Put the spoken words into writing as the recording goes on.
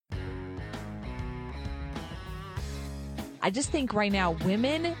I just think right now,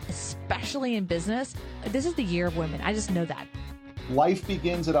 women, especially in business, this is the year of women. I just know that. Life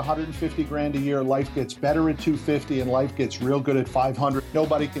begins at 150 grand a year. Life gets better at 250 and life gets real good at 500.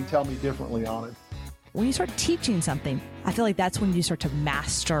 Nobody can tell me differently on it. When you start teaching something, I feel like that's when you start to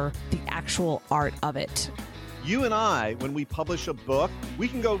master the actual art of it. You and I, when we publish a book, we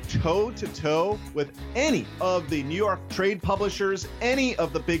can go toe to toe with any of the New York trade publishers, any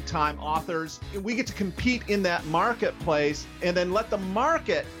of the big time authors. We get to compete in that marketplace and then let the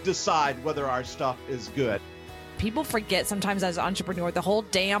market decide whether our stuff is good. People forget sometimes as an entrepreneur, the whole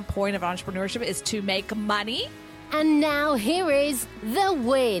damn point of entrepreneurship is to make money. And now here is The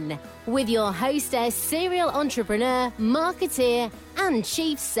Win with your hostess, serial entrepreneur, marketeer, and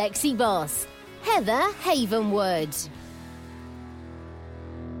chief sexy boss, Heather Havenwood.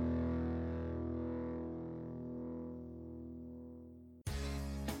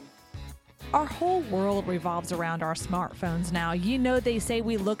 Our whole world revolves around our smartphones now. You know, they say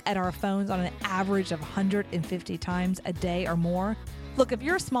we look at our phones on an average of 150 times a day or more. Look, if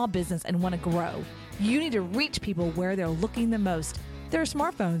you're a small business and want to grow, you need to reach people where they're looking the most. Their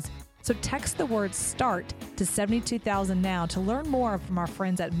smartphones. So text the word START to 72,000 now to learn more from our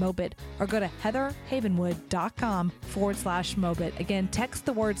friends at Mobit, or go to heatherhavenwood.com/Mobit. Again, text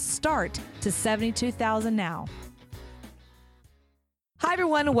the word START to 72,000 now. Hi,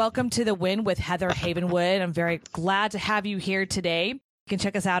 everyone. Welcome to The Win with Heather Havenwood. I'm very glad to have you here today. You can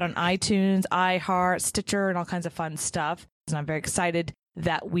check us out on iTunes, iHeart, Stitcher, and all kinds of fun stuff. And I'm very excited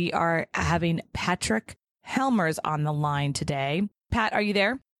that we are having Patrick Helmers on the line today. Pat, are you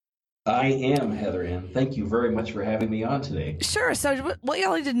there? I am, Heather, and thank you very much for having me on today. Sure. So what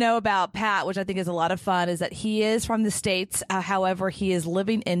y'all need to know about Pat, which I think is a lot of fun, is that he is from the States. However, he is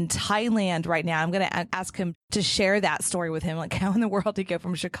living in Thailand right now. I'm going to ask him to share that story with him, like how in the world he go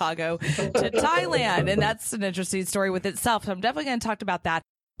from Chicago to Thailand. And that's an interesting story with itself. So I'm definitely going to talk about that.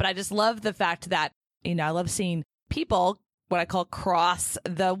 But I just love the fact that, you know, I love seeing people, what I call cross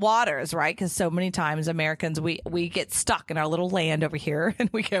the waters, right? Because so many times Americans, we get stuck in our little land over here and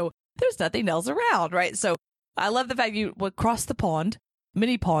we go, there's nothing else around, right? So I love the fact you would cross the pond,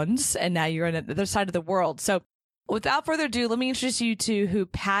 many ponds, and now you're on the other side of the world. So without further ado, let me introduce you to who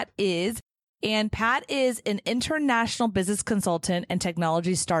Pat is. And Pat is an international business consultant and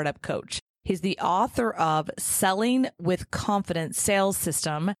technology startup coach. He's the author of Selling with Confidence Sales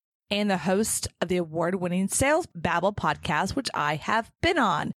System and the host of the award-winning Sales Babble podcast, which I have been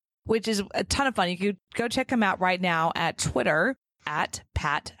on, which is a ton of fun. You could go check him out right now at Twitter at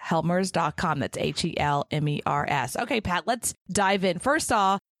pathelmers.com. That's HELMERS. Okay, Pat, let's dive in. First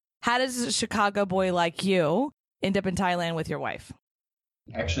off, how does a Chicago boy like you end up in Thailand with your wife?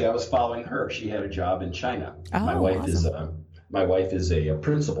 Actually, I was following her. She had a job in China. Oh, my wife awesome. is a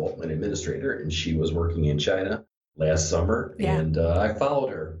principal, an administrator, and she was working in China last summer, Yeah. and I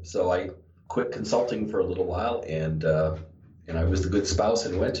followed her. So I quit consulting for a little while, and I was the good spouse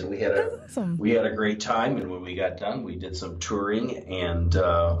and went, and we had Awesome. a great time. And when we got done, we did some touring and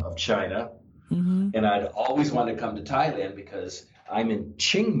of China. Mm-hmm. And I'd always wanted to come to Thailand because I'm in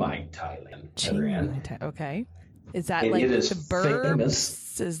Chiang Mai, Thailand. Heather Ann. Okay. Is that And like it is the burbs?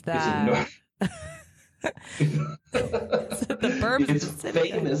 famous. Is that the burbs? It's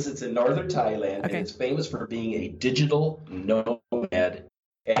famous. It's in northern Thailand, Okay. and it's famous for being a digital nomad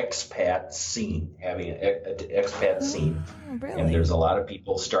expat scene, having an expat scene. Oh, really? And there's a lot of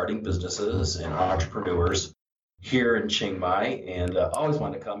people starting businesses and entrepreneurs here in Chiang Mai, and always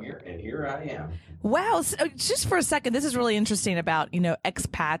wanted to come here, and here I am. Wow. So just for a second, this is really interesting about,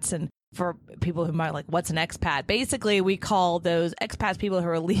 expats, and for people who might like, what's an expat? Basically, we call those expats people who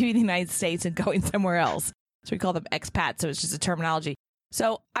are leaving the United States and going somewhere else. So we call them expats. So it's just a terminology.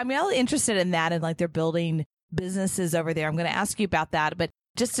 So I'm really interested in that, and like they're building businesses over there. I'm going to ask you about that. But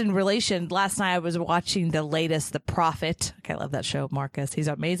just in relation, last night I was watching the latest, The Prophet. Okay, I love that show, Marcus. He's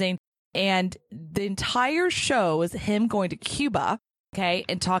amazing. And the entire show is him going to Cuba, okay,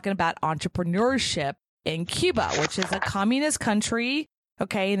 and talking about entrepreneurship in Cuba, which is a communist country,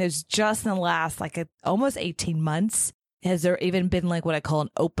 okay, and there's just in the last almost 18 months, has there even been like what I call an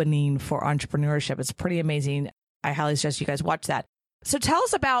opening for entrepreneurship. It's pretty amazing. I highly suggest you guys watch that. So tell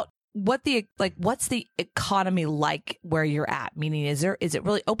us about what's the economy like where you're at? Meaning, is it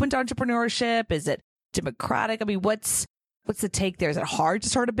really open to entrepreneurship? Is it democratic? I mean, what's the take there? Is it hard to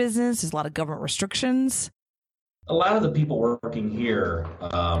start a business? There's a lot of government restrictions. A lot of the people working here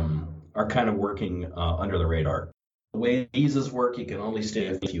are kind of working under the radar. The way visas work, you can only stay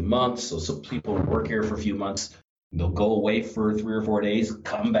a few months. So some people work here for a few months. They'll go away for 3 or 4 days,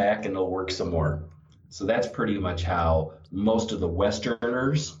 come back, and they'll work some more. So that's pretty much how most of the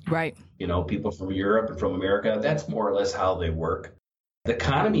Westerners, Right. People from Europe and from America, that's more or less how they work. The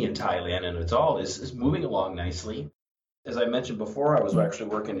economy in Thailand and it's all is moving along nicely. As I mentioned before, I was actually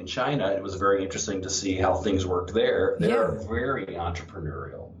working in China. And it was very interesting to see how things work there. They're very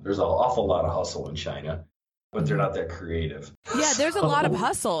entrepreneurial. There's an awful lot of hustle in China, but they're not that creative. Yeah, there's a lot of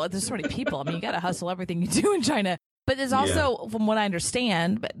hustle. There's so many people. I mean, you got to hustle everything you do in China. But there's also, from what I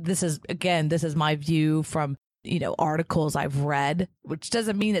understand, but this is my view from, articles I've read, which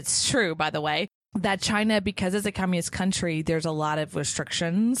doesn't mean it's true, by the way, that China, because it's a communist country, there's a lot of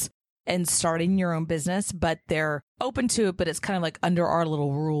restrictions in starting your own business, but they're open to it, but it's kind of like under our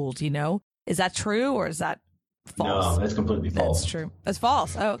little rules, Is that true or is that false? No, that's completely false. That's true. That's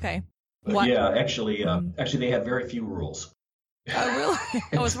false. Oh, okay. Yeah, actually, they have very few rules. Oh, really?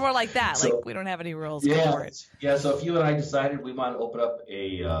 It was more like that. Like, we don't have any rules. Yeah. So if you and I decided we want to open up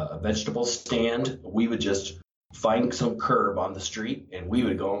a vegetable stand, we would just find some curb on the street and we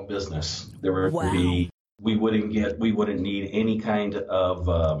would go in business. There would be, we wouldn't need any kind of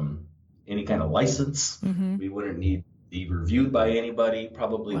license. Mm-hmm. We wouldn't need to be reviewed by anybody.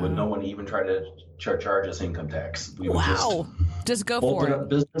 Probably would no one even try to charge us income tax. We would just go for it. Open up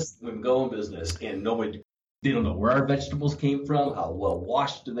business. We would go in business, and nobody. They don't know where our vegetables came from, how well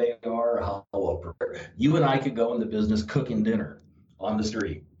washed they are, how well prepared. You and I could go into business cooking dinner on the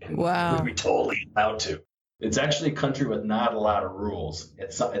street. And we'd be totally allowed to. It's actually a country with not a lot of rules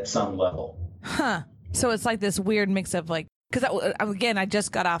at some level. Huh. So it's like this weird mix of because again, I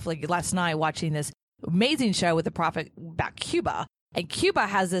just got off last night watching this amazing show with the prophet about Cuba. And Cuba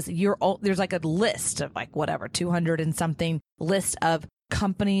has this there's like a list of 200 and something list of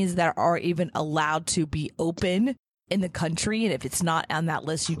companies that are even allowed to be open in the country. And if it's not on that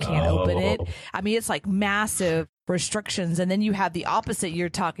list, you can't open it. I mean, it's like massive restrictions. And then you have the opposite you're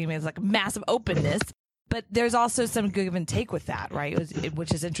talking about. It's like massive openness. But there's also some give and take with that, right?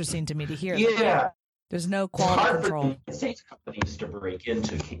 Which is interesting to me to hear. Yeah. There's no quality control. For the United States companies to break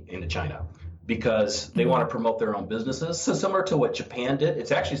into China because they want to promote their own businesses. So similar to what Japan did,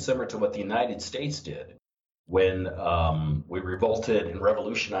 it's actually similar to what the United States did when we revolted and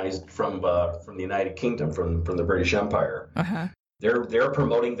revolutionized from the United Kingdom, from the British Empire. Uh-huh. They're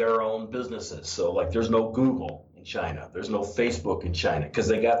promoting their own businesses. So there's no Google in China, there's no Facebook in China because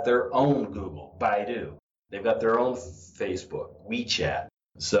they got their own Google, Baidu. They've got their own Facebook, WeChat.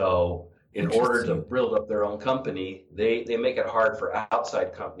 So in order to build up their own company, they make it hard for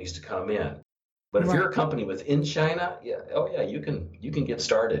outside companies to come in. But if you're a company within China, you can get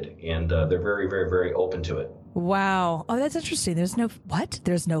started, and they're very, very, very open to it. Wow. Oh, that's interesting. There's no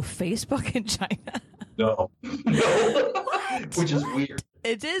Facebook in China. No. Which is weird.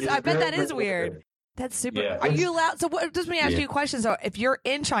 It is. I bet that is weird. That's super. Yeah, are you allowed? So just let me ask you a question. So if you're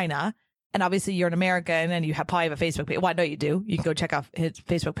in China, and obviously you're in America, and then you probably have a Facebook page. Well, I know you do. You can go check out his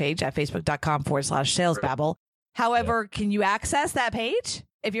Facebook page at facebook.com/salesbabble. However, can you access that page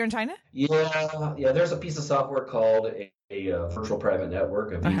if you're in China? Yeah. There's a piece of software called a virtual private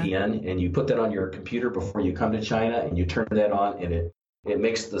network, a VPN, and you put that on your computer before you come to China, and you turn that on, and it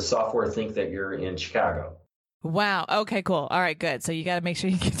makes the software think that you're in Chicago. Wow. Okay, cool. All right, good. So you got to make sure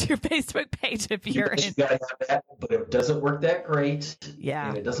you get to your Facebook page if you're in. You got to have that, but it doesn't work that great. Yeah.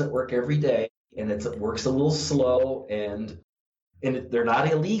 And it doesn't work every day, and it works a little slow, and they're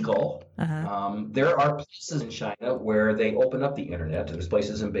not illegal. Uh-huh. There are places in China where they open up the internet. There's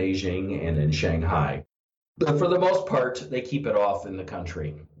places in Beijing and in Shanghai. But for the most part, they keep it off in the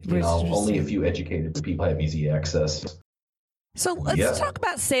country. Only a few educated people have easy access. So let's talk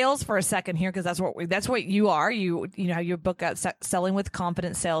about sales for a second here, because that's what you are. You have your book out, Selling with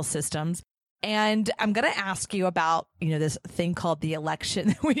Confident Sales Systems. And I'm going to ask you about, this thing called the election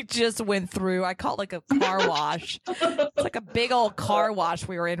that we just went through. I call it like a car wash. It's like a big old car wash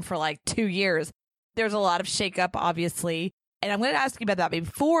we were in for 2 years. There's a lot of shakeup, obviously. And I'm going to ask you about that.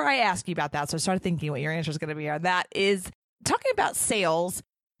 Before I ask you about that, so I started thinking what your answer is going to be on that, is talking about sales.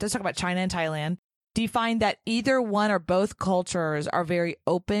 Let's talk about China and Thailand. Do you find that either one or both cultures are very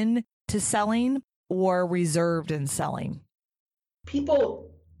open to selling or reserved in selling? People,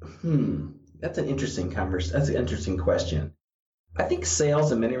 that's an interesting conversation. That's an interesting question. I think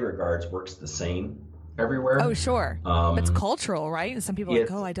sales in many regards works the same everywhere. Oh, sure. It's cultural, right? And some people are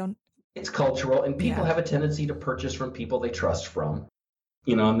like, I don't. It's cultural, and people have a tendency to purchase from people they trust from.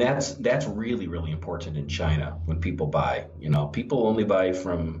 And that's really, really important in China when people buy. People only buy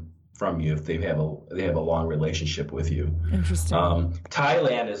from you if they have a long relationship with you. Interesting.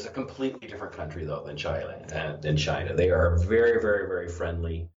 Thailand is a completely different country though than China. They are very, very, very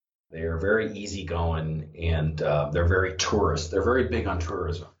friendly. They are very easygoing, and they're very tourist. They're very big on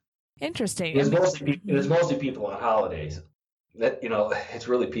tourism. Interesting. It's mostly people on holidays. That it's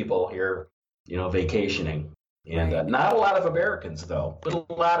really people here, vacationing, and Right. not a lot of Americans though, but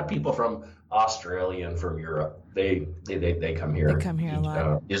a lot of people from Australia and from Europe. They come here. They come here a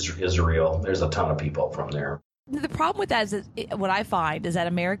lot. Israel. There's a ton of people from there. The problem with that is what I find is that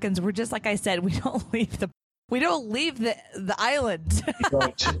Americans, we're just like I said, we don't leave the island.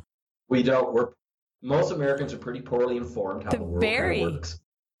 We don't. Most Americans are pretty poorly informed how the world kind of works.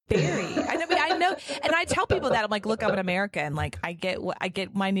 Very. I know, and I tell people that I'm like, look, I'm an American. Like, I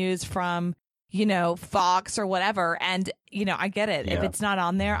get my news from Fox or whatever, and I get it. Yeah. If it's not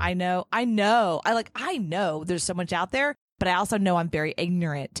on there, I know. I know there's so much out there, but I also know I'm very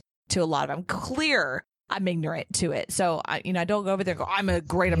ignorant to a lot of. I'm clear. I'm ignorant to it. So I don't go over there and go, I'm a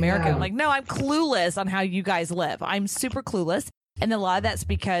great American. Yeah. I'm like, no, I'm clueless on how you guys live. I'm super clueless. And a lot of that's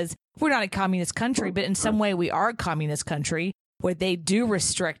because we're not a communist country, but in some way we are a communist country where they do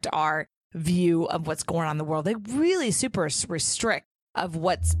restrict our view of what's going on in the world. They really super restrict of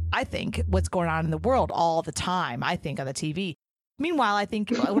what's going on in the world all the time, I think, on the TV. Meanwhile, I think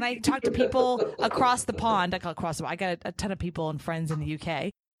when I talk to people across the pond, I got a ton of people and friends in the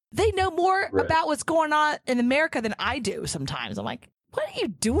UK. They know more about what's going on in America than I do sometimes. I'm like, what are you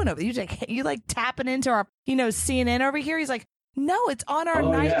doing over there? You like tapping into our, CNN over here? He's like, no, it's on our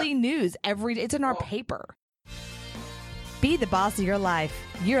nightly news every day. It's in our paper. Be the boss of your life.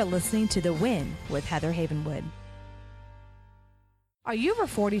 You're listening to The Win with Heather Havenwood. Are you over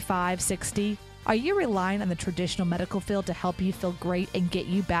 45, 60? Are you relying on the traditional medical field to help you feel great and get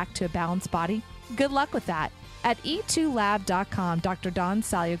you back to a balanced body? Good luck with that. At e2lab.com, Dr. Don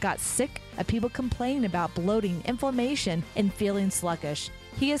Salio got sick of people complaining about bloating, inflammation, and feeling sluggish.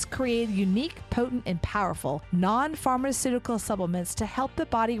 He has created unique, potent, and powerful non-pharmaceutical supplements to help the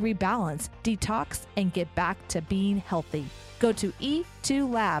body rebalance, detox, and get back to being healthy. Go to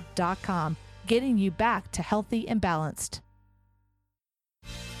e2lab.com, getting you back to healthy and balanced.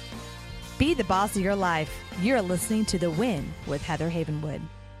 Be the boss of your life. You're listening to The Win with Heather Havenwood.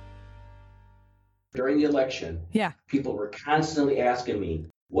 During the election, people were constantly asking me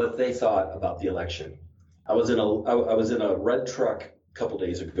what they thought about the election. I was in a red truck a couple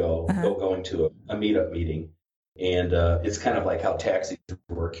days ago, going to a meetup meeting, and it's kind of like how taxis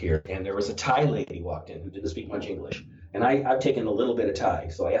work here. And there was a Thai lady walked in who didn't speak much English, and I've taken a little bit of Thai,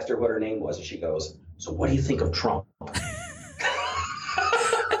 so I asked her what her name was, and she goes, "So what do you think of Trump?"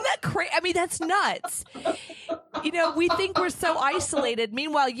 That's nuts. We think we're so isolated.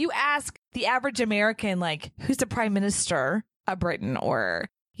 Meanwhile, you ask the average American, like, who's the prime minister of Britain, or,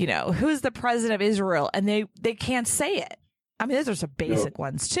 who's the president of Israel? And they can't say it. I mean, those are some basic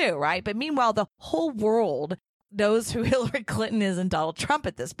ones too, right? But meanwhile, the whole world knows who Hillary Clinton is and Donald Trump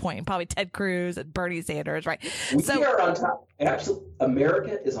at this point, probably Ted Cruz and Bernie Sanders, right? We are on top. Absolutely.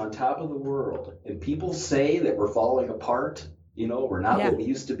 America is on top of the world. And people say that we're falling apart. We're not what we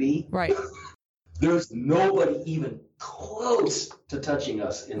used to be. Right. There's nobody even close to touching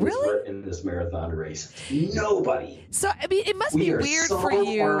us in this marathon race. Nobody. So, it must be weird for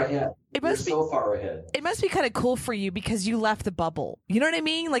you. Far ahead. So far ahead. It must be kind of cool for you because you left the bubble. You know what I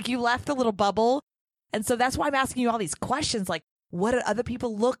mean? Like, you left the little bubble. And so that's why I'm asking you all these questions. Like, what do other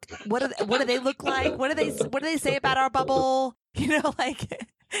people look? What do they look like? What do they say about our bubble?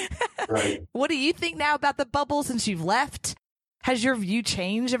 Right. What do you think now about the bubble since you've left? Has your view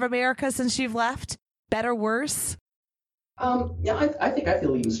changed of America since you've left? Better, worse? I think I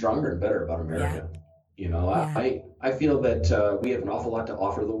feel even stronger and better about America. I feel that we have an awful lot to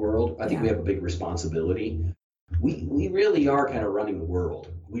offer the world. I think we have a big responsibility. We really are kind of running the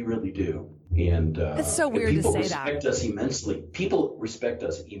world. We really do. And it's so weird to say that. People respect us immensely. People respect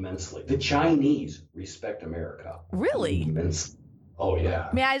us immensely. The Chinese respect America. Really? Immensely. Oh, yeah.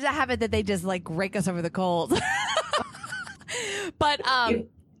 I mean, I have it that they just like rake us over the coals. But, that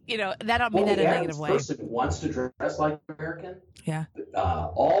don't mean that in a negative way. The person who wants to dress like American, yeah.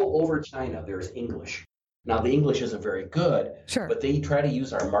 All over China, there's English. Now, the English isn't very good, sure, but they try to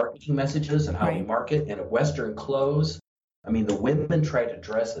use our marketing messages and how we market in Western clothes. I mean, the women try to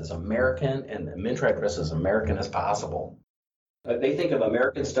dress as American, and the men try to dress as American as possible. They think of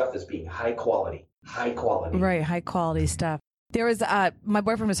American stuff as being high quality. Right, high quality stuff. There was, my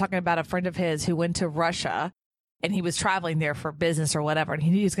boyfriend was talking about a friend of his who went to Russia, and he was traveling there for business or whatever, and he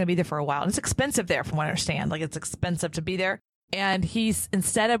knew he was going to be there for a while. And it's expensive there, from what I understand. Like, it's expensive to be there. And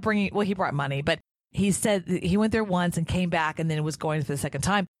instead of bringing, he brought money, but he said he went there once and came back and then was going for the second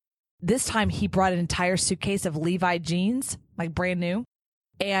time. This time he brought an entire suitcase of Levi jeans, like brand new.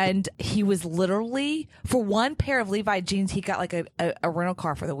 And he was literally, for one pair of Levi jeans, he got like a rental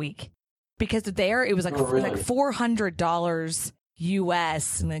car for the week. Because there, it was like, like $400,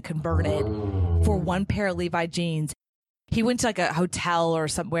 US and then converted for one pair of Levi jeans. He went to like a hotel or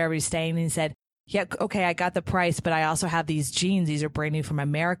somewhere he was staying and he said, yeah, okay, I got the price, but I also have these jeans. These are brand new from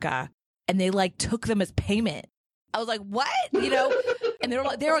America. And they like took them as payment. I was like, what? You know, and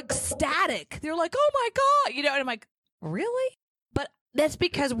they're ecstatic. They're like, oh my God, you know, and I'm like, really? But that's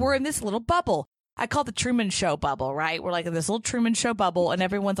because we're in this little bubble. I call it the Truman Show bubble, right? We're like in this little Truman Show bubble and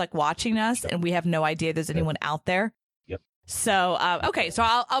everyone's like watching us and we have no idea there's anyone out there. Yep. So, okay. So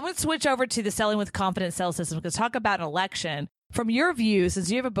I'm going to switch over to the Selling with Confidence sales system because talk about an election from your view, since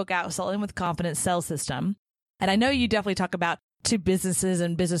you have a book out, Selling with Confidence sales system. And I know you definitely talk about to businesses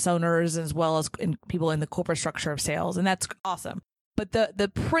and business owners as well as people in the corporate structure of sales. And that's awesome. But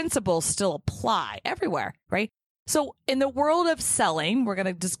the principles still apply everywhere, right? So in the world of selling, we're going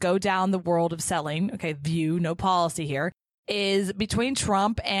to just go down the world of selling. Okay. View, no policy here, is between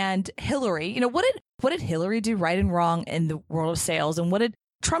Trump and Hillary. You know, what did Hillary do right and wrong in the world of sales? And what did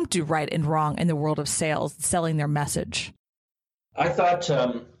Trump do right and wrong in the world of sales, selling their message? I thought,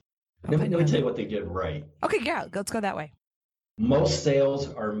 let me tell you what they did right. Okay. Yeah. Let's go that way. Most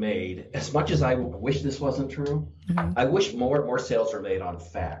sales are made, as much as I wish this wasn't true, I wish more sales are made on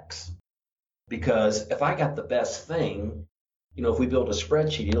facts. Because if I got the best thing, you know, if we build a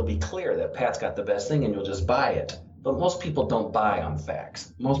spreadsheet, it'll be clear that Pat's got the best thing and you'll just buy it. But most people don't buy on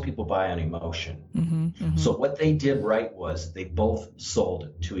facts. Most people buy on emotion. So what they did right was they both sold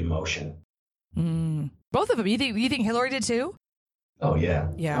to emotion. Both of them. You think Hillary did too? Oh, yeah.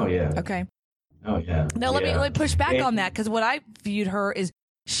 Yeah. Oh, yeah. Okay. Oh, yeah. Now, let me push back on that because what I viewed her is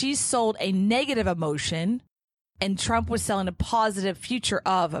she sold a negative emotion and Trump was selling a positive future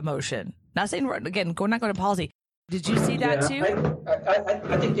of emotion. Not saying, again, we're not going to policy. Did you see that too?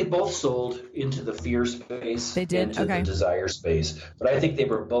 I think they both sold into the fear space. They did? Into the desire space. But I think they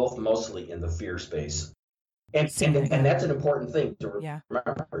were both mostly in the fear space. And that's an important thing to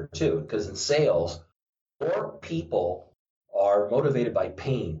remember too, because in sales, more people are motivated by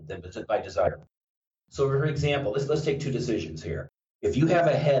pain than by desire. So for example, let's take two decisions here. If you have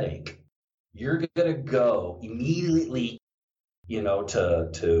a headache, you're going to go immediately, you know,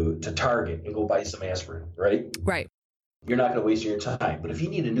 to Target and go buy some aspirin, right? Right. You're not going to waste your time. But if you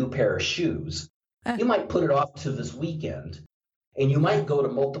need a new pair of shoes, you might put it off to this weekend and you might go to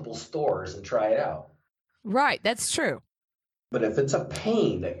multiple stores and try it out. Right. That's true. But if it's a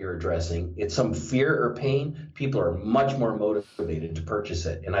pain that you're addressing, it's some fear or pain, people are much more motivated to purchase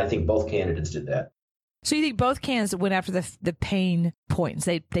it. And I think both candidates did that. So you think both candidates went after the pain points?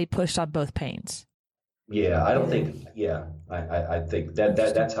 They pushed on both pains. Yeah, I don't think. Yeah, I think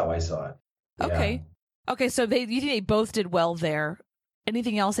that's how I saw it. Yeah. Okay. So you think they both did well there?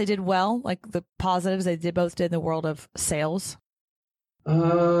 Anything else they did well, like the positives they both did in the world of sales?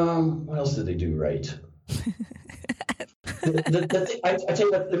 What else did they do right? the thing, I tell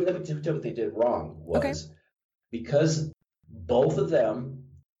you what. Let me tell you what they did wrong was because both of them.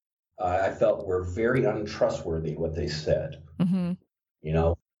 I felt were very untrustworthy in what they said. You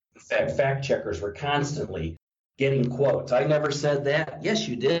know, in fact, fact checkers were constantly getting quotes. I never said that. Yes,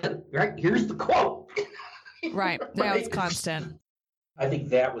 you did. Right? Here's the quote. Right. That was constant. I think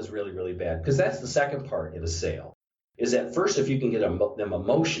that was really, really bad because that's the second part in a sale. Is that first, if you can get them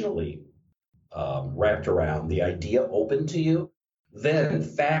emotionally wrapped around the idea open to you, then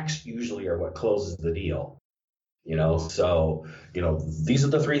facts usually are what closes the deal. You know, so, you know, these are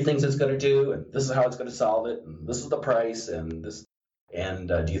the three things it's going to do, and this is how it's going to solve it, and this is the price, and this, and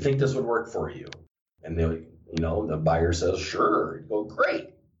do you think this would work for you? And they, you know, the buyer says, sure. You go,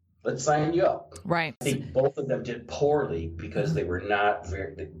 great, let's sign you up. Right. I think both of them did poorly because they were not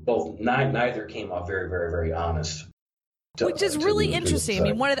neither came off very, very, very honest. Which is really interesting.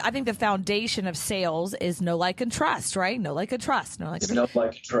 I mean, I think the foundation of sales is know, like, and trust, right? Know, like, and trust. It's know,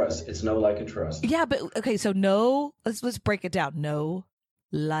 like, and trust. It's know, like, and trust. Yeah, but okay, so let's break it down. Know,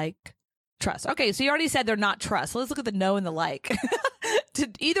 like, trust. Okay, so you already said they're not trust. So let's look at the know and the like.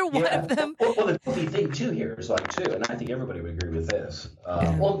 Did either one of them? Well, the key thing too here is like too, and I think everybody would agree with this.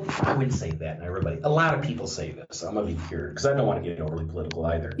 Well, I wouldn't say that, and everybody. A lot of people say this. I'm gonna be clear because I don't want to get overly political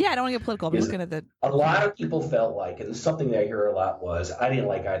either. Yeah, I don't want to get political. I'm looking at a lot of people felt like, and something that I hear a lot was, I didn't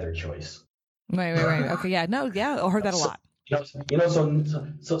like either choice. Right. Okay, yeah, I heard that a lot.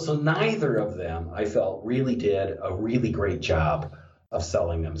 So neither of them, I felt, really did a really great job of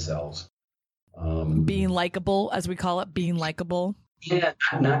selling themselves. Being likable, as we call it, being likable. Yeah,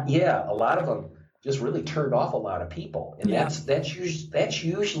 a lot of them just really turned off a lot of people, and that's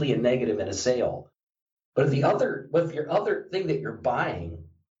usually a negative in a sale. But if your other thing that you're buying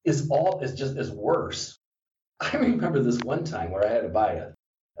is just worse. I remember this one time where I had to buy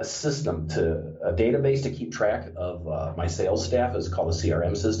a system a database to keep track of my sales staff. It's called a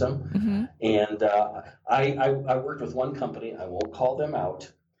CRM system. And I worked with one company. I won't call them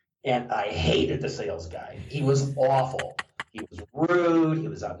out. And I hated the sales guy. He was awful. He was rude. He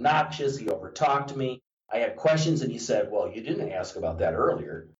was obnoxious. He overtalked me. I had questions, and he said, well, you didn't ask about that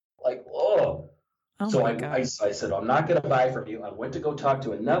earlier. Like, oh. So I said, I'm not going to buy from you. I went to go talk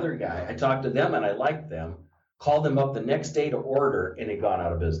to another guy. I talked to them, and I liked them. Called them up the next day to order, and had gone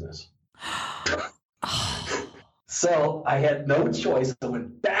out of business. So I had no choice. I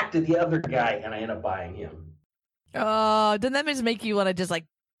went back to the other guy, and I ended up buying him. Oh, doesn't that just make you want to just like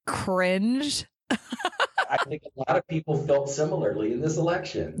cringe? I think a lot of people felt similarly in this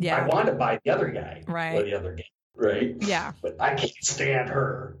election. Yeah. I wanted to buy the other guy. Right. Or the other guy. Right? Yeah. But I can't stand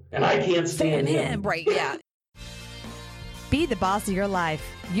her. And I can't stand him. Right, yeah. Be the boss of your life.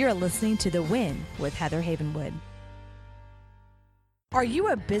 You're listening to The Win with Heather Havenwood. Are you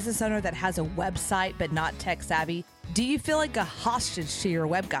a business owner that has a website but not tech savvy? Do you feel like a hostage to your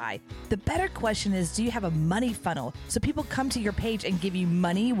web guy? The better question is, do you have a money funnel so people come to your page and give you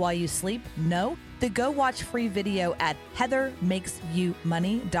money while you sleep? No? Then go watch free video at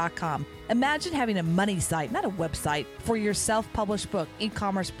heathermakesyoumoney.com. Imagine having a money site, not a website, for your self-published book,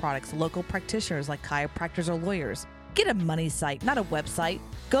 e-commerce products, local practitioners like chiropractors or lawyers. Get a money site, not a website.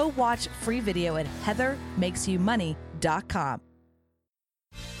 Go watch free video at heathermakesyoumoney.com.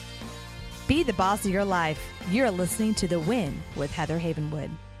 Be the boss of your life. You're listening to The Win with Heather Havenwood.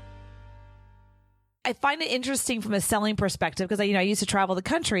 I find it interesting from a selling perspective because I used to travel the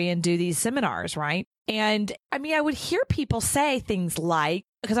country and do these seminars, right? And I mean, I would hear people say things like,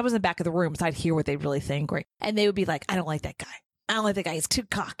 because I was in the back of the room, so I'd hear what they really think, right? And they would be like, I don't like that guy. I don't like that guy. He's too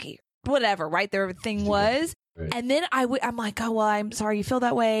cocky. Whatever, right? Their thing was. Right. And then I'm like, oh, well, I'm sorry you feel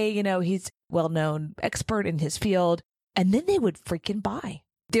that way. He's well-known expert in his field. And then they would freaking buy.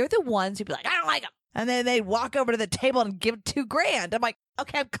 They're the ones who'd be like, I don't like him. And then they'd walk over to the table and give $2,000. I'm like,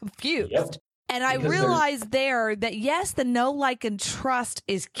 okay, I'm confused. Yep. And I realized there that yes, the know, like, and trust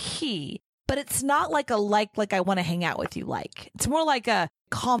is key, but it's not like a like I want to hang out with you like. It's more like a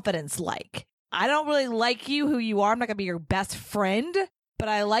confidence like. I don't really like you who you are. I'm not going to be your best friend, but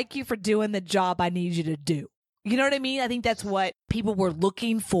I like you for doing the job I need you to do. You know what I mean? I think that's what people were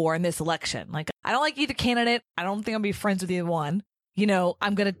looking for in this election. Like, I don't like either candidate. I don't think I'll be friends with either one.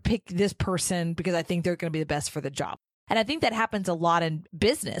 I'm going to pick this person because I think they're going to be the best for the job. And I think that happens a lot in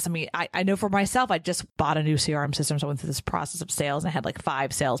business. I mean, I know for myself, I just bought a new CRM system. So I went through this process of sales and I had like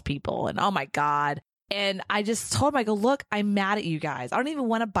 5 salespeople and oh my God. And I just told them, I go, look, I'm mad at you guys. I don't even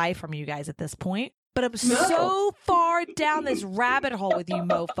want to buy from you guys at this point. But I'm so far down this rabbit hole with you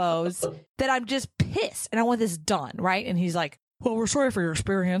mofos that I'm just pissed and I want this done. Right. And he's like, well, we're sorry for your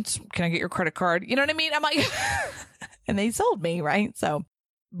experience. Can I get your credit card? You know what I mean? I'm like, and they sold me. Right. So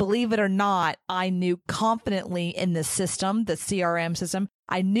believe it or not, I knew confidently in the system, the CRM system,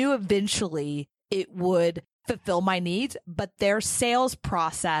 I knew eventually it would fulfill my needs, but their sales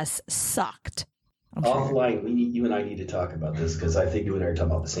process sucked. Offline, you and I need to talk about this because I think you and I are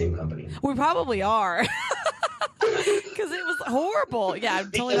talking about the same company. We probably are. Because it was horrible. Yeah, I'm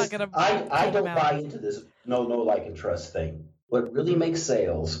totally not going to. I don't buy into this no, like, and trust thing. What really makes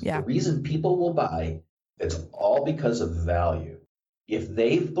sales, the reason people will buy, it's all because of value. If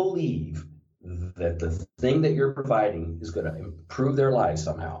they believe that the thing that you're providing is going to improve their lives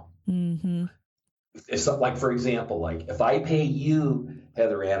somehow. Mm-hmm. It's like, for example, like if I pay you,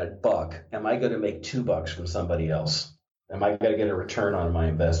 Heather Ann, $1, am I going to make $2 from somebody else? Am I going to get a return on my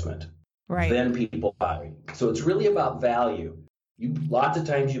investment? Right. Then people buy. So it's really about value. Lots of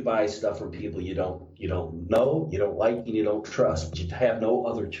times you buy stuff from people you don't know, you don't like, and you don't trust, but you have no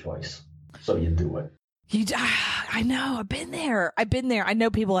other choice. So you do it. I know. I've been there. I know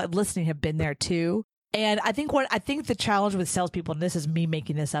people listening have been there too. And I think the challenge with salespeople, and this is me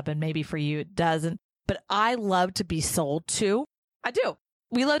making this up, and maybe for you it doesn't, but I love to be sold to. I do.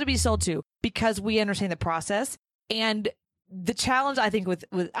 We love to be sold to because we understand the process. And the challenge, I think,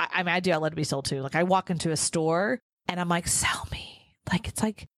 I love to be sold to. Like, I walk into a store and I'm like, sell me. Like, it's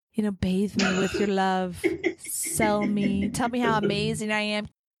like, bathe me with your love. Sell me. Tell me how amazing I am.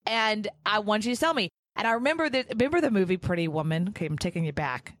 And I want you to sell me. And I remember the movie Pretty Woman. Okay, I'm taking you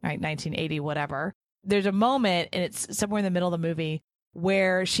back, right? 1980, whatever. There's a moment, and it's somewhere in the middle of the movie,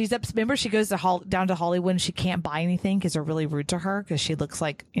 where she's up. Remember, she goes down to Hollywood and she can't buy anything because they're really rude to her because she looks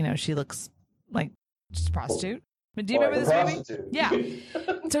like just a prostitute. But do you remember this movie? Yeah.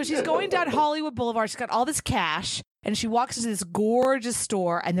 So she's going down Hollywood Boulevard. She's got all this cash, and she walks into this gorgeous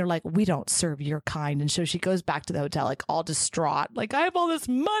store, and they're like, "We don't serve your kind." And so she goes back to the hotel, like all distraught, like, "I have all this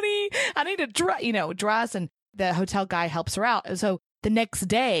money. I need to dress." And the hotel guy helps her out. And so The next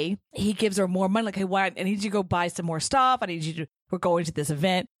day, he gives her more money. Like, hey, I need you to go buy some more stuff. We're going to this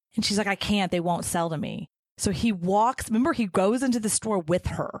event. And she's like, I can't. They won't sell to me. So he goes into the store with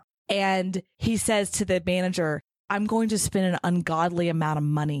her and he says to the manager, I'm going to spend an ungodly amount of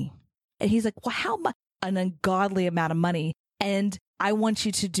money. And he's like, well, how much? An ungodly amount of money. And I want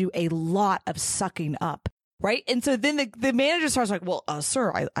you to do a lot of sucking up. Right. And so then the manager starts like, well,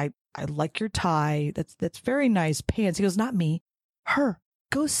 sir, I like your tie. That's very nice pants. He goes, not me. Her.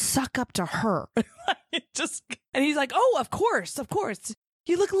 Go suck up to her. And he's like, oh, of course.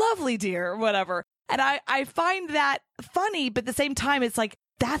 You look lovely, dear, or whatever. And I find that funny, but at the same time, it's like,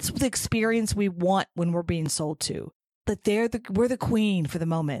 that's the experience we want when we're being sold to. That we're the queen for the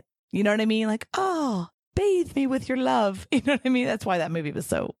moment. You know what I mean? Like, oh, bathe me with your love. You know what I mean? That's why that movie was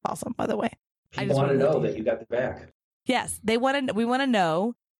so awesome, by the way. People want to know that you got the back. Yes. We want to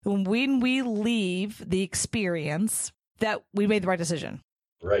know when we leave the experience that we made the right decision.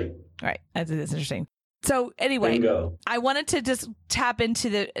 Right. That's interesting. So anyway, Bingo. I wanted to just tap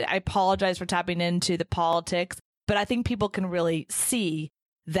into I apologize for tapping into the politics, but I think people can really see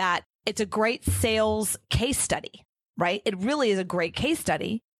that it's a great sales case study, right? It really is a great case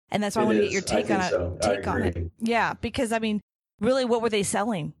study. And that's why I want to get your take on it. Yeah. Because I mean, really, what were they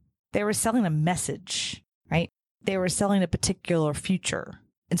selling? They were selling a message, right? They were selling a particular future.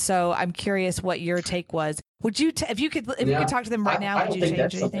 And so I'm curious what your take was. Would you, if you could talk to them right now, would you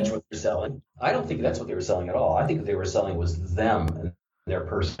change anything? What they're selling. I don't think that's what they were selling at all. I think what they were selling was them and their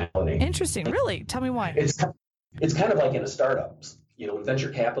personality. Interesting. Really? Tell me why. It's kind of like in a startups. When venture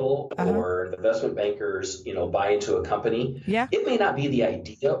capital or the investment bankers, buy into a company. Yeah. It may not be the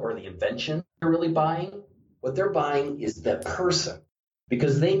idea or the invention they're really buying. What they're buying is the person,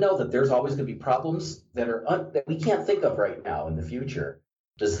 because they know that there's always going to be problems that we can't think of right now in the future.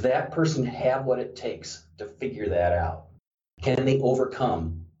 Does that person have what it takes to figure that out? Can they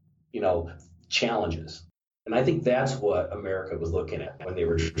overcome, challenges? And I think that's what America was looking at when they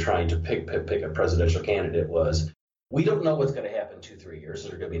were trying to pick a presidential candidate was, we don't know what's going to happen 2-3 years. Is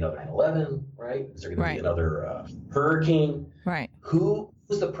there going to be another 9/11, right? Is there going to be another hurricane? Right. Who's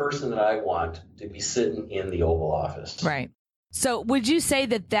the person that I want to be sitting in the Oval Office? Right. So would you say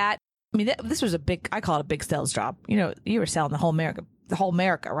this was I call it a big sales job. You were selling the whole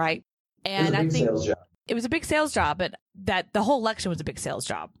America, right? And I think it was a big sales job, but that the whole election was a big sales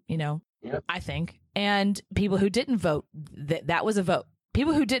job, I think. And people who didn't vote, that was a vote.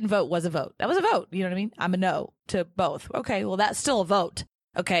 People who didn't vote was a vote. That was a vote. You know what I mean? I'm a no to both. Okay, well, that's still a vote.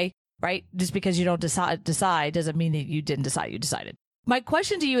 Okay, right? Just because you don't decide doesn't mean that you didn't decide. You decided. My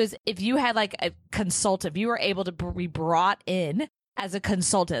question to you is, if you had like a consultant, if you were able to be brought in as a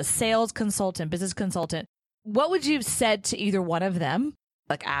consultant, a sales consultant, business consultant, what would you have said to either one of them,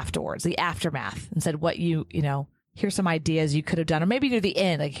 like afterwards, the aftermath, and said what here's some ideas you could have done, or maybe near the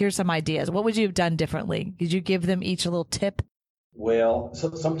end, like here's some ideas. What would you have done differently? Did you give them each a little tip? Well,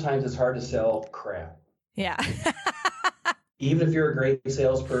 sometimes it's hard to sell crap. Yeah. Even if you're a great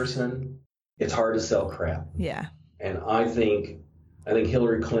salesperson, it's hard to sell crap. Yeah. And I think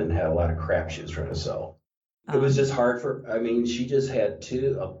Hillary Clinton had a lot of crap she was trying to sell. It was just hard she just had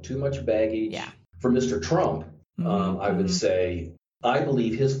too much baggage. Yeah. For Mr. Trump, I would say, I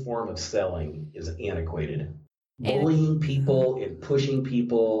believe his form of selling is antiquated. Bullying people and pushing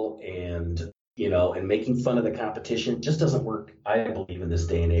people and making fun of the competition just doesn't work, I believe, in this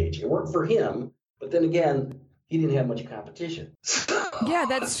day and age. It worked for him, but then again, he didn't have much competition. Yeah,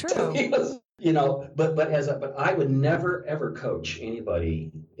 that's true. But I would never ever coach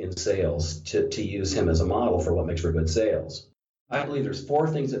anybody in sales to use him as a model for what makes for good sales. I believe there's 4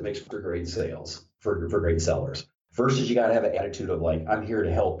 things that makes for great sales, for great sellers. First is you got to have an attitude of like, I'm here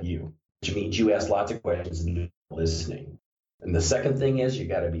to help you, which means you ask lots of questions and listening. And the second thing is you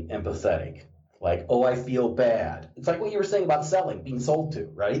got to be empathetic. Like, oh, I feel bad. It's like what you were saying about selling, being sold to,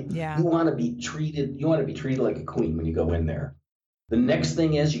 right? Yeah. You want to be treated like a queen when you go in there. The next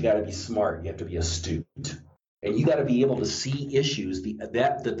thing is you got to be smart. You have to be astute. And you got to be able to see issues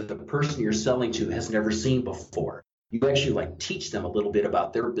that the person you're selling to has never seen before. You actually teach them a little bit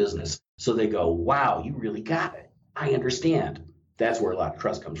about their business so they go, wow, you really got it. I understand. That's where a lot of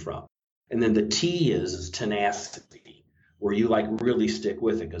trust comes from. And then the T is tenacity, where you really stick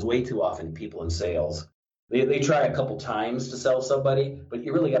with it, because way too often people in sales, they try a couple times to sell somebody, but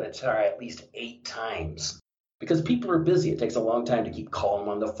you really got to try at least 8 times because people are busy. It takes a long time to keep calling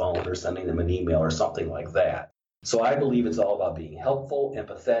them on the phone or sending them an email or something like that. So I believe it's all about being helpful,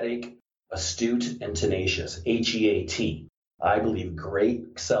 empathetic, astute, and tenacious, HEAT. I believe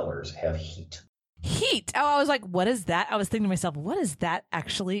great sellers have heat. Heat. Oh, I was like, what is that? I was thinking to myself, what is that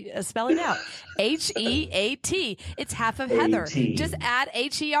actually spelling out? Heat. It's half of Heather. Just add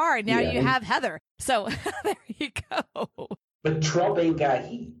HER and now you have Heather. So there you go. But Trump ain't got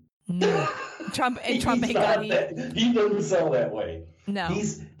heat. Trump ain't got heat. He doesn't sell that way. No.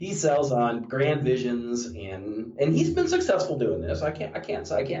 He sells on grand visions and he's been successful doing this. I can't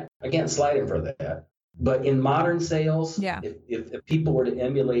slide him for that. But in modern sales, if people were to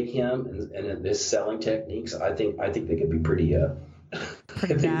emulate him and his selling techniques, I think they could be pretty bad.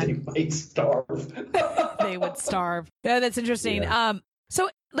 They might starve. They would starve. Yeah, that's interesting. Yeah. So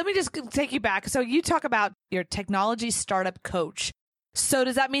let me just take you back. So you talk about your technology startup coach. So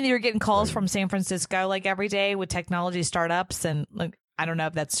does that mean that you're getting calls from San Francisco like every day with technology startups? And like, I don't know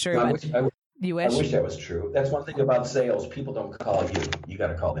if that's true. You wish? I wish that was true. That's one thing about sales. People don't call you. You got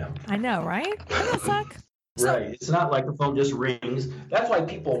to call them. I know, right? Doesn't that suck? Right. It's not like the phone just rings. That's why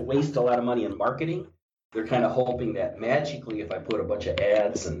people waste a lot of money in marketing. They're kind of hoping that magically, if I put a bunch of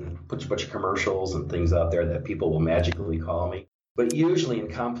ads and put a bunch of commercials and things out there, that people will magically call me. But usually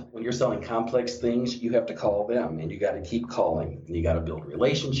when you're selling complex things, you have to call them and you got to keep calling. And you got to build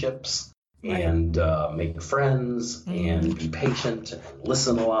relationships and make friends and be patient and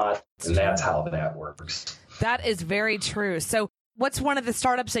listen a lot. And that's how that works. That is very true. So what's one of the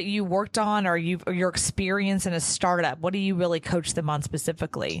startups that you worked on or your experience in a startup? What do you really coach them on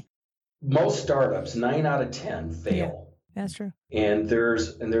specifically? Most startups, 9 out of 10 fail. Yeah, that's true. And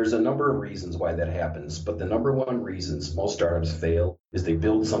there's a number of reasons why that happens. But the number one reasons most startups fail is they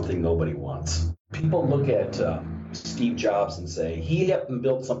build something nobody wants. People look at Steve Jobs and say, he hadn't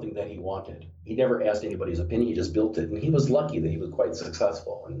built something that he wanted. He never asked anybody's opinion. He just built it. And he was lucky that he was quite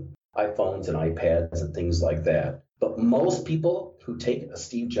successful. And iPhones and iPads and things like that. But most people who take a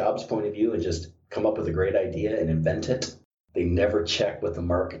Steve Jobs point of view and just come up with a great idea and invent it, they never check with the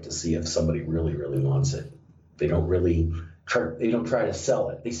market to see if somebody really, really wants it. They don't try to sell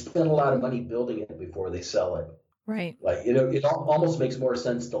it. They spend a lot of money building it before they sell it. Right. Like, it almost makes more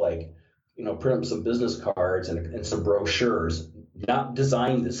sense to print up some business cards and some brochures, not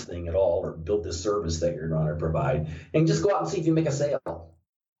design this thing at all or build this service that you're going to provide, and just go out and see if you make a sale.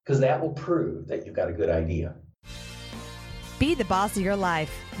 Because that will prove that you've got a good idea. Be the boss of your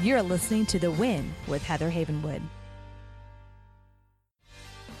life. You're listening to The Win with Heather Havenwood.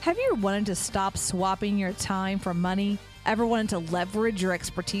 Have you ever wanted to stop swapping your time for money? Ever wanted to leverage your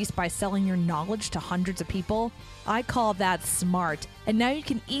expertise by selling your knowledge to hundreds of people? I call that smart. And now you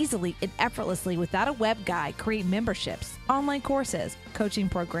can easily and effortlessly, without a web guy, create memberships, online courses, coaching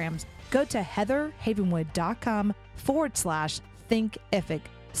programs. Go to heatherhavenwood.com/thinkific.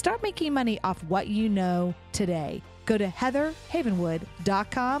 Start making money off what you know today. Go to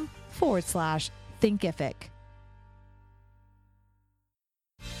heatherhavenwood.com/thinkific.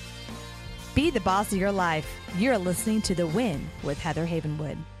 Be the boss of your life. You're listening to The Win with Heather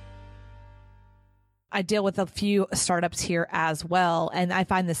Havenwood. I deal with a few startups here as well, and I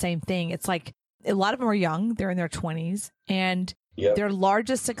find the same thing. It's like a lot of them are young. They're in their 20s, and their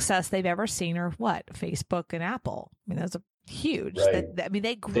largest success they've ever seen are what? Facebook and Apple. I mean, those are huge. Right.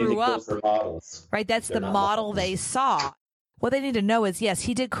 They grew up. Models. Right. That's the model they saw. What they need to know is, yes,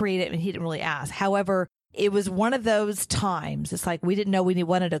 he did create it and he didn't really ask. However, it was one of those times. It's like we didn't know we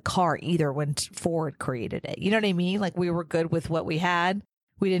wanted a car either when Ford created it. You know what I mean? Like we were good with what we had.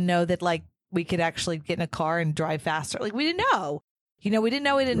 We didn't know that like we could actually get in a car and drive faster. Like we didn't know. We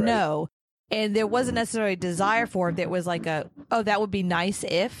didn't know. And there wasn't necessarily a desire for it. That was like that would be nice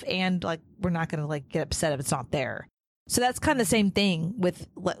if, and like we're not going to like get upset if it's not there. So that's kind of the same thing with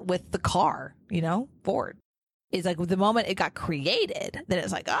the car, Ford. It's like the moment it got created, then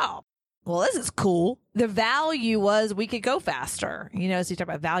it's like, oh, well, this is cool. The value was we could go faster, so you talk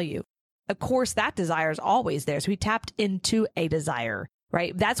about value. Of course, that desire is always there. So we tapped into a desire,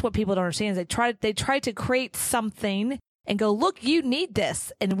 right? That's what people don't understand is they tried to create something and go, look, you need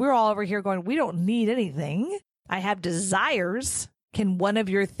this. And we're all over here going, we don't need anything. I have desires. Can one of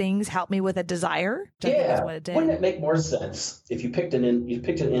your things help me with a desire? Yeah. Wouldn't it make more sense if you picked an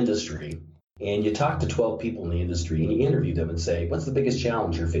industry and you talk to 12 people in the industry and you interview them and say, what's the biggest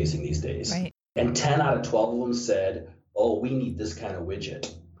challenge you're facing these days? Right. And 10 out of 12 of them said, oh, we need this kind of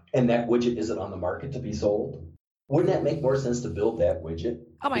widget. And that widget isn't on the market to be sold. Wouldn't that make more sense to build that widget?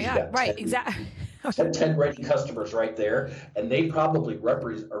 Oh my God. Right. Exactly. 10 ready customers right there. And they probably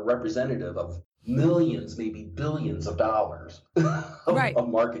are representative of millions, maybe billions of dollars of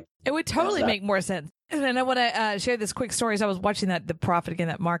market. It would totally make more sense. And I want to share this quick story. As I was watching the Prophet again,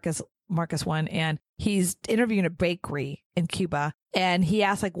 that Marcus one, and he's interviewing a bakery in Cuba, and he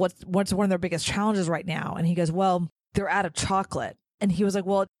asked what's one of their biggest challenges right now, and he goes, well, they're out of chocolate, and he was like,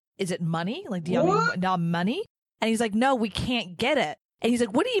 well, is it money? Like, do you have money? And he's like, no, we can't get it. And he's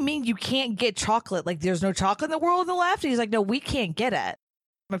like, what do you mean you can't get chocolate? Like, there's no chocolate in the world on the left? And he's like, no, we can't get it.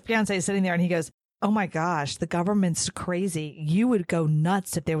 My fiance is sitting there and he goes, oh my gosh, the government's crazy. You would go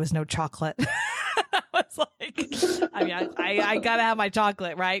nuts if there was no chocolate. I was like, I mean, I got to have my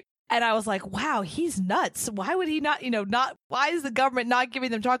chocolate, right? And I was like, wow, he's nuts. Why would he not, why is the government not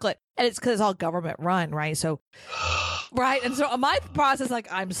giving them chocolate? And it's because it's all government run, right? So, right. And so my process, like,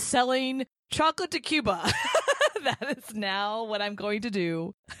 I'm selling chocolate to Cuba. That is now what I'm going to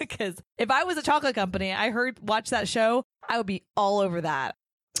do. Because if I was a chocolate company, watch that show, I would be all over that.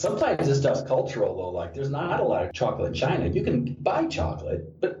 Sometimes this stuff's cultural, though. Like, there's not a lot of chocolate in China. You can buy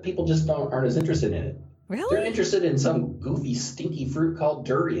chocolate, but people just aren't as interested in it. Really? They're interested in some goofy, stinky fruit called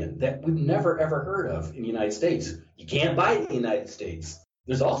durian that we've never, ever heard of in the United States. You can't buy it in the United States.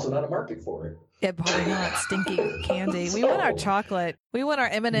 There's also not a market for it. Yeah, probably not. Stinky candy. We want our chocolate. We want our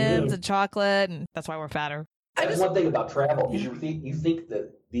M&Ms and chocolate, and that's why we're fatter. That's one thing about travel. Because you think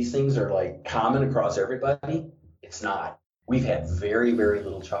that these things are like common across everybody. It's not. We've had very, very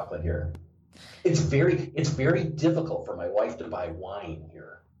little chocolate here. It's very difficult for my wife to buy wine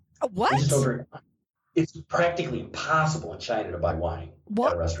here. What? We just don't drink wine. It's practically impossible in China to buy wine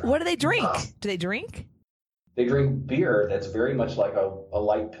at a restaurant. What do they drink? Do they drink? They drink beer that's very much like a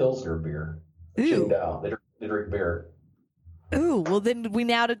light Pilsner beer. Chilled out. They drink beer. Ooh, well then we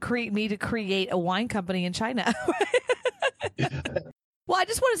now need to create a wine company in China. Well, I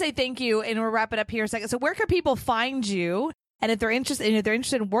just want to say thank you, and we'll wrap it up here in a second. So where can people find you? And if they're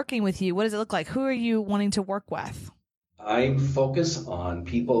interested in working with you, what does it look like? Who are you wanting to work with? I focus on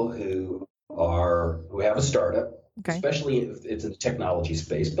people who have a startup, especially if it's in the technology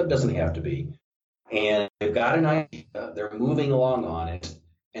space, but it doesn't have to be. And they've got an idea, they're moving along on it,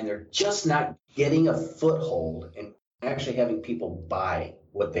 and they're just not getting a foothold and actually having people buy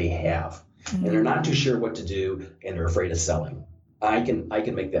what they have. Mm-hmm. And they're not too sure what to do, and they're afraid of selling. I can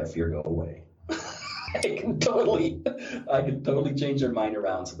make that fear go away. I can totally change their mind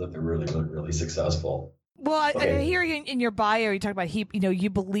around so that they're really, really successful. Well, I hear you in your bio, you talk about you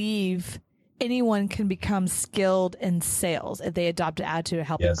believe anyone can become skilled in sales if they adopt an attitude of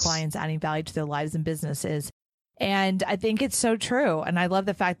helping clients, adding value to their lives and businesses. And I think it's so true. And I love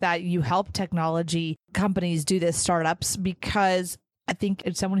the fact that you help technology companies do this, startups, because I think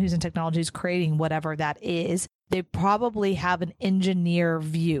if someone who's in technology is creating whatever that is, they probably have an engineer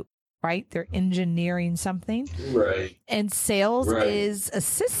view, right? They're engineering something. Right. And sales is a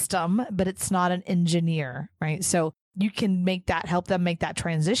system, but it's not an engineer, right? So you can help them make that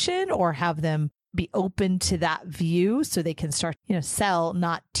transition, or have them be open to that view so they can start, sell,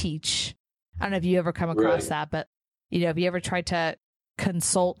 not teach. I don't know if you ever come across that, but have you ever tried to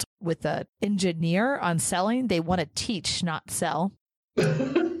consult with an engineer on selling? They want to teach, not sell.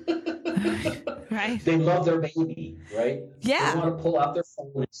 Right? They love their baby, right? Yeah. They want to pull out their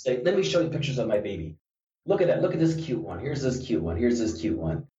phone and say, let me show you pictures of my baby. Look at that. Look at this cute one. Here's this cute one. Here's this cute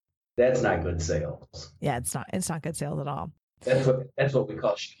one. That's not good sales. Yeah, it's not good sales at all. That's what we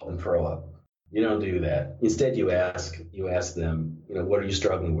call shove and throw up. You don't do that. Instead, you ask them, what are you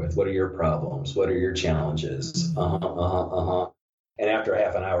struggling with? What are your problems? What are your challenges? And after a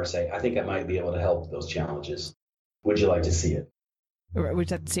half an hour, say, I think I might be able to help with those challenges. Would you like to see it? We'd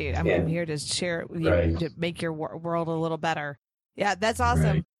have to see it. I'm here to share it with you, to make your world a little better. Yeah, that's awesome.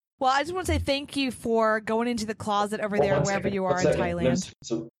 Right. Well, I just want to say thank you for going into the closet over there, wherever you are in Thailand.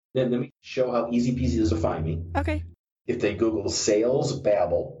 Let me show how easy peasy it is to find me. Okay. If they Google Sales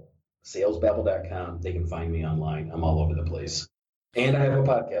Babble, salesbabble.com, they can find me online. I'm all over the place. And I have a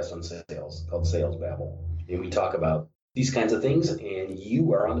podcast on sales called Sales Babble. And we talk about these kinds of things, and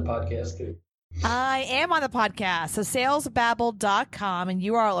you are on the podcast too. I am on the podcast. So salesbabble.com, and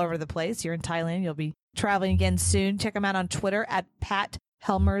you are all over the place. You're in Thailand. You'll be traveling again soon. Check them out on Twitter at Pat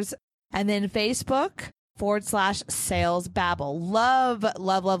Helmers, and then Facebook /salesbabble.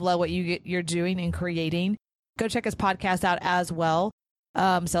 Love what you're doing and creating. Go check his podcast out as well.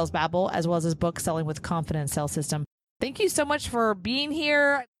 Sales Babble, as well as his book, Selling with Confidence Sales System. Thank you so much for being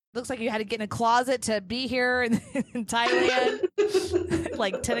here. Looks like you had to get in a closet to be here in Thailand,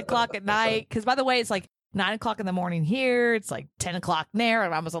 like 10 o'clock at night. Because, by the way, it's like 9 o'clock in the morning here. It's like 10 o'clock there,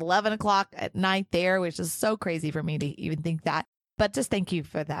 and almost 11 o'clock at night there, which is so crazy for me to even think that. But just thank you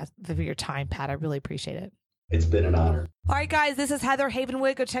for that, for your time, Pat. I really appreciate it. It's been an honor. All right, guys, this is Heather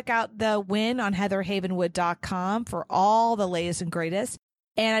Havenwood. Go check out The Win on heatherhavenwood.com for all the latest and greatest.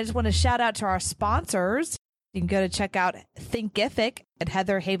 And I just want to shout out to our sponsors. You can go to check out Thinkific at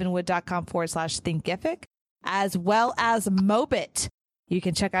heatherhavenwood.com /Thinkific, as well as Mobit. You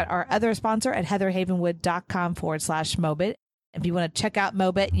can check out our other sponsor at heatherhavenwood.com /Mobit. If you want to check out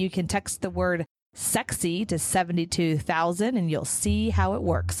Mobit, you can text the word sexy to 72,000 and you'll see how it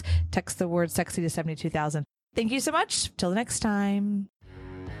works. Text the word sexy to 72,000. Thank you so much. Till next time.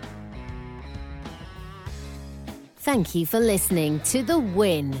 Thank you for listening to The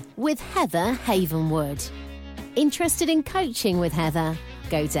Win with Heather Havenwood. Interested in coaching with Heather?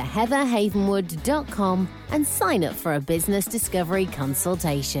 Go to heatherhavenwood.com and sign up for a business discovery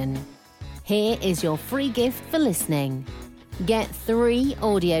consultation. Here is your free gift for listening. Get 3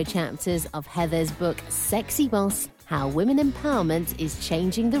 audio chapters of Heather's book, Sexy Boss, How Women Empowerment is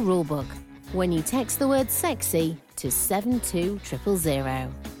Changing the Rulebook, when you text the word sexy to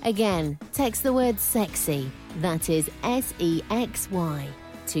 72000. Again, text the word sexy, that is SEXY,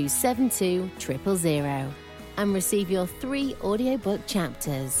 to 72000 and receive your 3 audiobook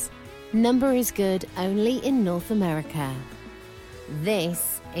chapters. Number is good only in North America.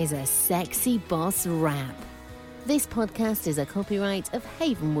 This is a Sexy Boss Wrap. This podcast is a copyright of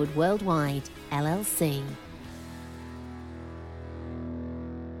Havenwood Worldwide, LLC.